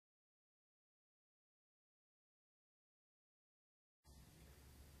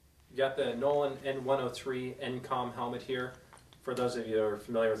You got the Nolan N103 NCOM helmet here. For those of you who are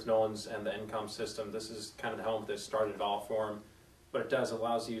familiar with Nolan's and the NCOM system, this is kind of the helmet that started it all for them. What it does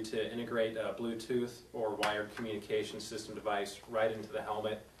allows you to integrate a Bluetooth or wired communication system device right into the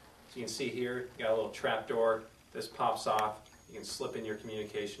helmet. So you can see here, you got a little trap door. This pops off. You can slip in your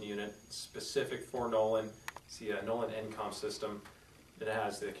communication unit. It's specific for Nolan. It's the Nolan NCOM system. It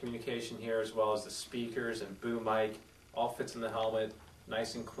has the communication here as well as the speakers and boom mic. All fits in the helmet.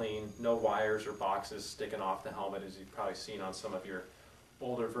 Nice and clean. No wires or boxes sticking off the helmet as you've probably seen on some of your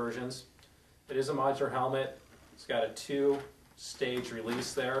older versions. It is a modular helmet. It's got a 2-stage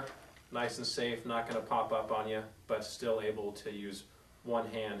release there. Nice and safe, not going to pop up on you, but still able to use one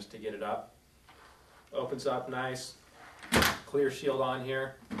hand to get it up. Opens up nice. Clear shield on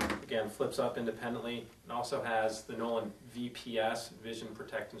here. Again, flips up independently. It also has the Nolan VPS, Vision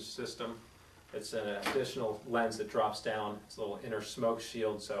Protection System. It's an additional lens that drops down. It's a little inner smoke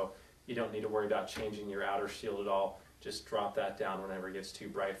shield, so you don't need to worry about changing your outer shield at all. Just drop that down whenever it gets too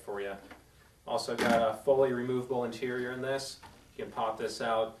bright for you. Also got a fully removable interior in this. You can pop this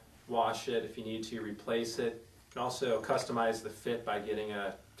out, wash it if you need to, replace it. You can also customize the fit by getting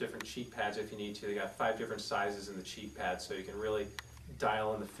different cheek pads if you need to. They got 5 different sizes in the cheek pads, so you can really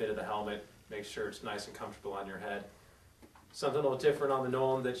dial in the fit of the helmet, make sure it's nice and comfortable on your head. Something a little different on the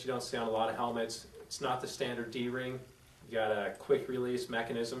Nolan that you don't see on a lot of helmets. It's not the standard D-ring. You got a quick release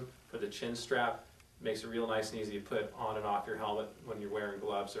mechanism for the chin strap. Makes it real nice and easy to put on and off your helmet when you're wearing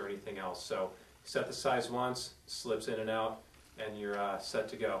gloves or anything else. So set the size once, slips in and out, and you're set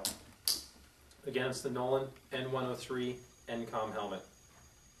to go. Again, it's the Nolan N103 NCOM helmet.